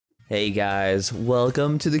Hey guys,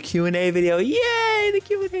 welcome to the Q&A video. Yay, the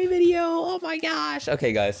Q&A video. Oh my gosh.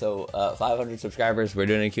 Okay guys, so 500 subscribers, we're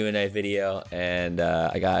doing a Q&A video, and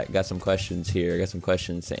I got some questions here. I got some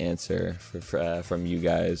questions to answer from you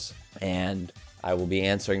guys, and I will be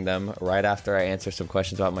answering them right after I answer some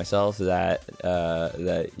questions about myself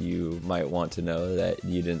that you might want to know that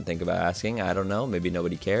you didn't think about asking. I don't know, maybe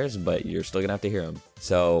nobody cares, but you're still gonna have to hear them.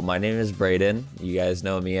 So my name is Brayden. You guys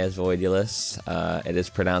know me as Voidulous. It is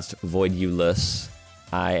pronounced Voidulous.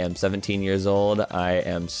 I am 17 years old. I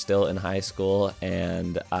am still in high school,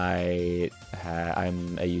 and I'm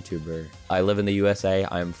a YouTuber. I live in the USA.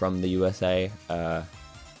 I'm from the USA.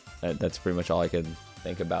 That's pretty much all I could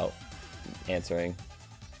think about answering.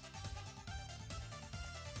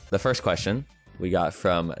 The first question we got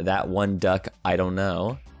from that one duck I don't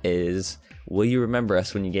know is, will you remember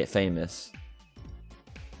us when you get famous?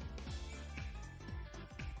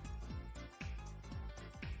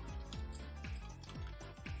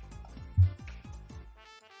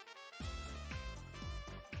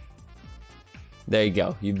 There you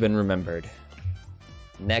go, you've been remembered.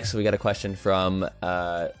 Next we got a question from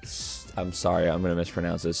I'm sorry, I'm gonna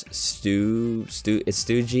mispronounce this. It's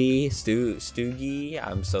Stoogie.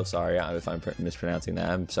 I'm so sorry if I'm mispronouncing that.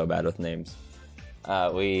 I'm so bad with names.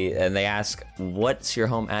 And they ask, what's your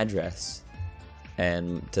home address?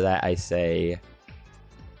 And to that I say,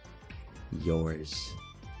 yours.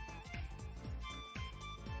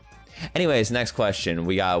 Anyways, next question.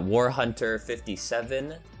 We got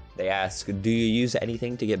Warhunter57. They ask, do you use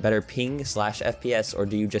anything to get better ping/FPS, or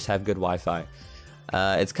do you just have good Wi-Fi?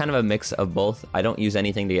 It's kind of a mix of both. I don't use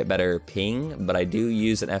anything to get better ping, but I do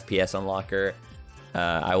use an FPS unlocker.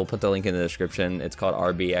 I will put the link in the description. It's called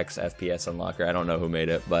RBX FPS unlocker. I don't know who made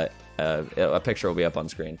it, but a picture will be up on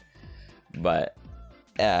screen. But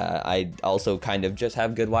I also kind of just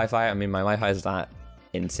have good Wi-Fi. I mean, my Wi-Fi is not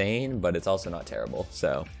insane, but it's also not terrible,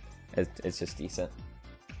 so it's just decent.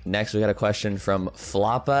 Next, we got a question from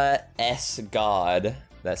Floppa S God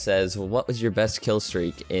that says, what was your best kill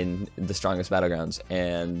streak in the Strongest Battlegrounds?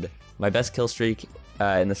 And my best kill streak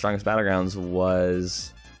in the Strongest Battlegrounds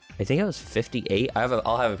was, I think it was 58.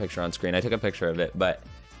 I'll have a picture on screen. I took a picture of it, but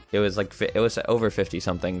it was like, it was over 50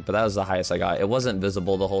 something, but that was the highest I got. It wasn't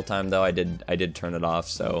visible the whole time though. I did turn it off,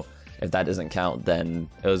 so if that doesn't count, then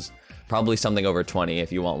it was probably something over 20.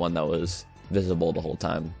 If you want one that was visible the whole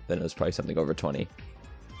time, then it was probably something over 20.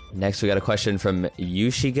 Next, we got a question from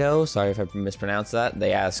Yushigo. Sorry if I mispronounced that.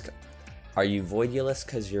 They ask, are you Voidulous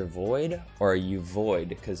because you're void, or are you void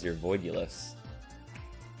because you're Voidulous?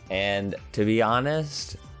 And to be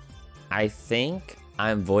honest, I think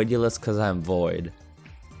I'm Voidulous because I'm void.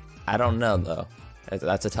 I don't know though.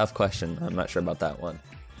 That's a tough question. I'm not sure about that one.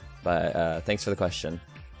 But thanks for the question.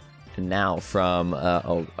 And now from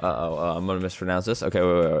I'm gonna mispronounce this. Okay,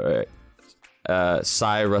 wait.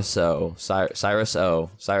 Cyrus O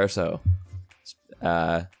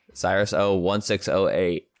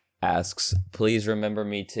 1608 asks, please remember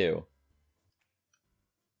me too.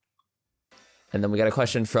 And then we got a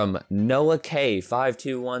question from Noah K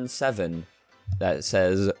 5217 that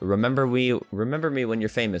says, remember me when you're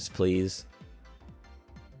famous, please.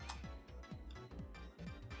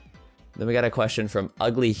 Then we got a question from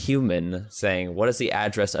Ugly Human saying, what is the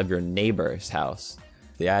address of your neighbor's house?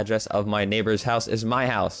 The address of my neighbor's house is my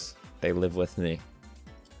house. They live with me.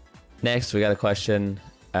 Next, we got a question.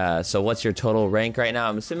 So what's your total rank right now?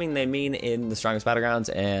 I'm assuming they mean in the Strongest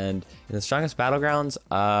Battlegrounds, and in the Strongest Battlegrounds,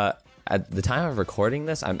 at the time of recording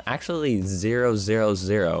this, I'm actually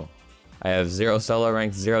 0-0-0. I have 0 solo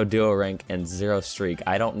rank, 0 duo rank, and 0 streak.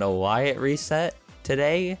 I don't know why it reset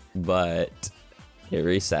today, but it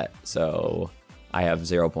reset, so I have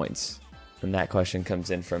 0 points. And that question comes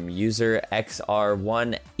in from user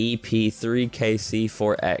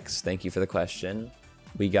XR1EP3KC4X. Thank you for the question.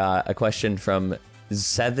 We got a question from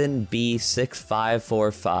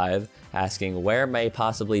 7B6545 asking, where may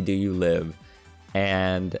possibly do you live?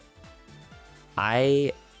 And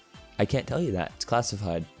I can't tell you that. It's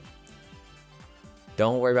classified.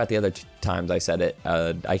 Don't worry about the other times I said it.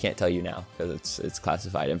 I can't tell you now because it's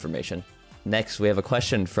classified information. Next, we have a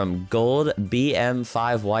question from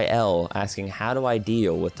GoldBM5YL asking, how do I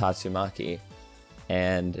deal with Tatsumaki?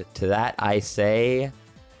 And to that, I say,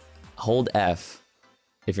 hold F.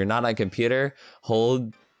 If you're not on computer,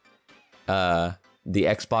 hold the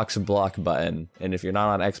Xbox block button. And if you're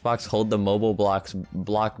not on Xbox, hold the mobile block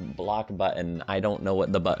button. I don't know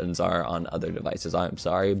what the buttons are on other devices. I'm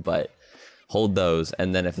sorry, but hold those.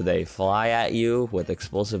 And then if they fly at you with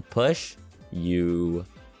explosive push, you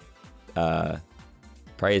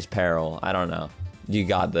praise peril. I don't know. You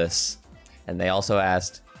got this. And they also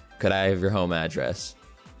asked, could I have your home address?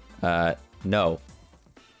 No.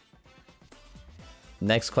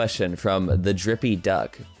 Next question from the Drippy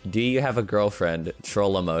Duck. Do you have a girlfriend?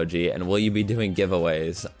 Troll emoji. And will you be doing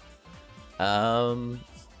giveaways?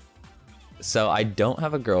 So I don't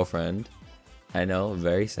have a girlfriend. I know,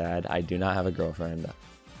 very sad. I do not have a girlfriend.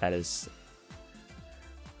 That is...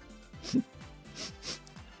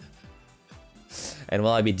 And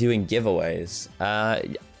will I be doing giveaways?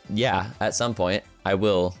 Yeah, at some point I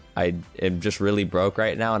will. I am just really broke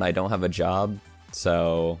right now and I don't have a job,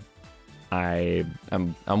 so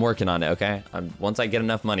I'm working on it. Okay, once I get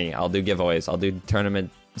enough money, I'll do giveaways. I'll do tournament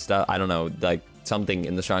stuff. I don't know, like something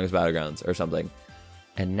in the strongest battlegrounds or something.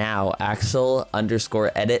 And now Axel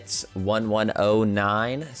 _ edits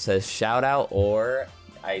 1109 says shout out, or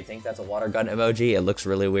I think that's a water gun emoji. It looks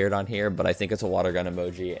really weird on here, but I think it's a water gun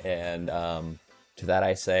emoji. And to that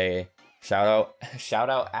I say shout out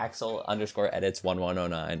Axel _ edits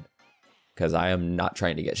 1109, because I am not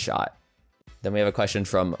trying to get shot. Then we have a question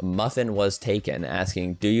from Muffin Was Taken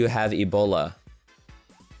asking, do you have Ebola?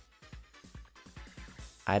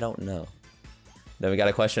 I don't know. Then we got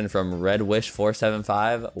a question from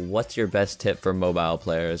RedWish475. What's your best tip for mobile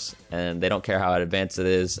players? And they don't care how advanced it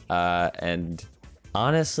is. And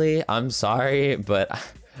honestly, I'm sorry, but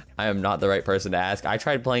I am not the right person to ask. I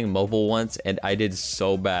tried playing mobile once and I did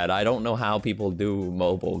so bad. I don't know how people do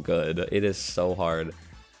mobile good. It is so hard.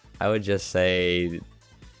 I would just say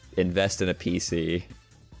invest in a PC.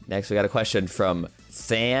 Next, we got a question from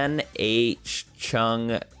Than H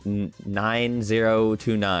Chung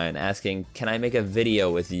 9029 asking, can I make a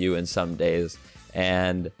video with you in some days?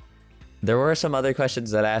 And there were some other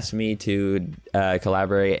questions that asked me to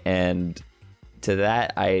collaborate, and to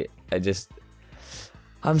that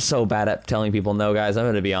I'm so bad at telling people no, guys. I'm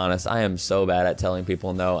gonna be honest. I am so bad at telling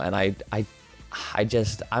people no, and I'm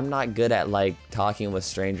not good at like talking with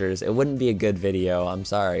strangers. It wouldn't be a good video. I'm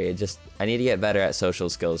sorry. I need to get better at social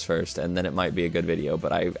skills first, and then it might be a good video.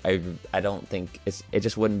 But I don't think it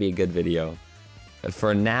just wouldn't be a good video.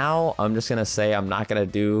 For now, I'm just gonna say I'm not gonna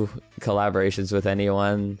do collaborations with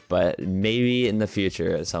anyone, but maybe in the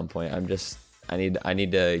future at some point. I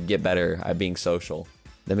need to get better at being social.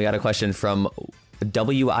 Then we got a question from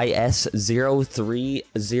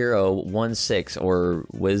WIS03016 or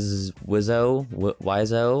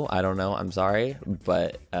Wizo, I don't know, I'm sorry,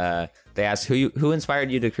 but they asked who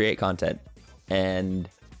inspired you to create content. And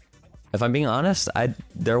if I'm being honest,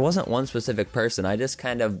 there wasn't one specific person. I just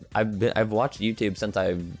kind of I've watched YouTube since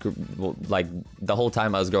like the whole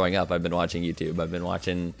time I was growing up. I've been watching YouTube. I've been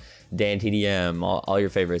watching Dan TDM, all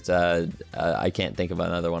your favorites. I can't think of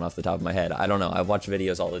another one off the top of my head. I don't know. I've watched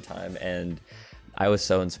videos all the time, and I was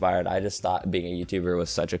so inspired. I just thought being a YouTuber was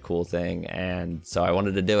such a cool thing, and so I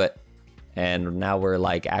wanted to do it. And now we're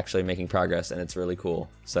like actually making progress, and it's really cool.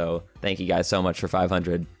 So thank you guys so much for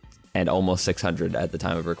 500 and almost 600 at the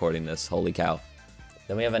time of recording this. Holy cow.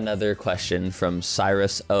 Then we have another question from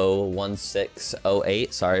Cyrus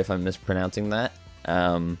 01608. Sorry if I'm mispronouncing that.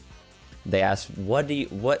 They asked,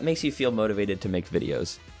 what makes you feel motivated to make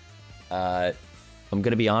videos? I'm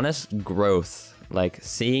gonna be honest, growth. Like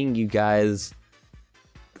seeing you guys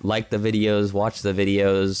like the videos, watch the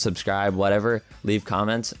videos, subscribe, whatever, leave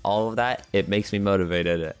comments, all of that, it makes me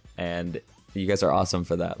motivated, and you guys are awesome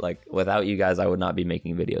for that. Like without you guys, I would not be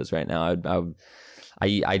making videos right now.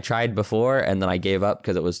 I tried before and then I gave up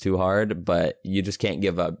because it was too hard, but you just can't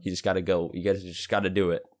give up. You just gotta go. You guys just gotta do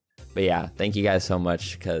it. But yeah, thank you guys so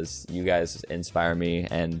much, because you guys inspire me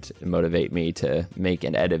and motivate me to make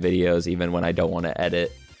and edit videos even when I don't want to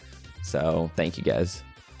edit. So thank you guys.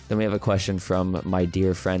 Then we have a question from my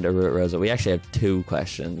dear friend Aruit Rosa. We actually have two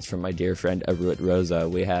questions from my dear friend Aruit Rosa.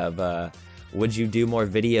 We have, would you do more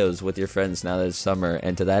videos with your friends now that it's summer?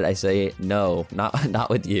 And to that I say no, not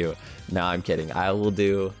with you. No, I'm kidding. I will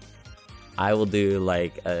do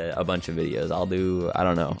like a bunch of videos. I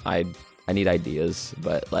don't know. I need ideas,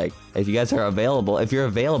 but like if you guys are available, if you're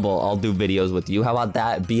available, I'll do videos with you. How about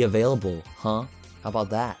that? Be available, huh? How about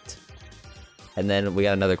that? And then we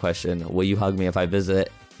got another question. Will you hug me if I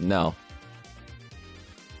visit? No.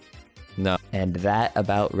 No. And that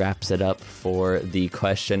about wraps it up for the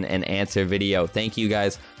question and answer video. Thank you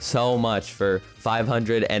guys so much for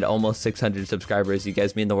 500 and almost 600 subscribers. You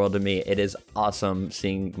guys mean the world to me. It is awesome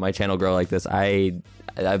seeing my channel grow like this. I've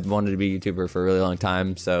wanted to be a YouTuber for a really long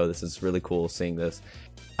time, so this is really cool seeing this.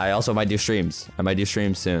 I also might do streams. I might do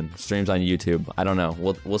streams soon. Streams on YouTube. I don't know.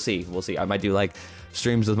 We'll see. We'll see. I might do like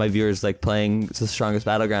streams with my viewers, like playing the strongest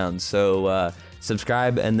battlegrounds. So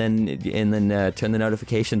subscribe and then turn the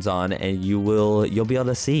notifications on, and you'll be able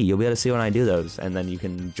to see. You'll be able to see when I do those, and then you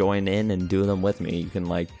can join in and do them with me. You can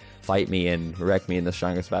like fight me and wreck me in the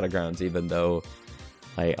strongest battlegrounds, even though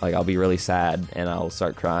Like I'll be really sad and I'll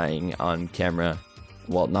start crying on camera.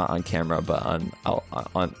 Well, not on camera, but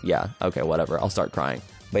yeah, okay, whatever. I'll start crying.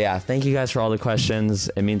 But yeah, thank you guys for all the questions.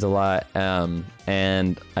 It means a lot.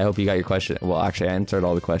 And I hope you got your question. Well, actually, I answered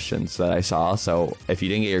all the questions that I saw. So if you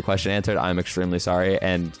didn't get your question answered, I'm extremely sorry.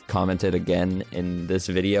 And comment it again in this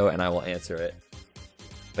video and I will answer it.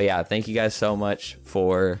 But yeah, thank you guys so much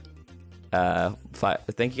for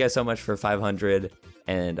thank you guys so much for 500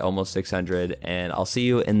 and almost 600. And I'll see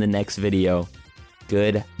you in the next video.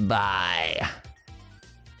 Goodbye.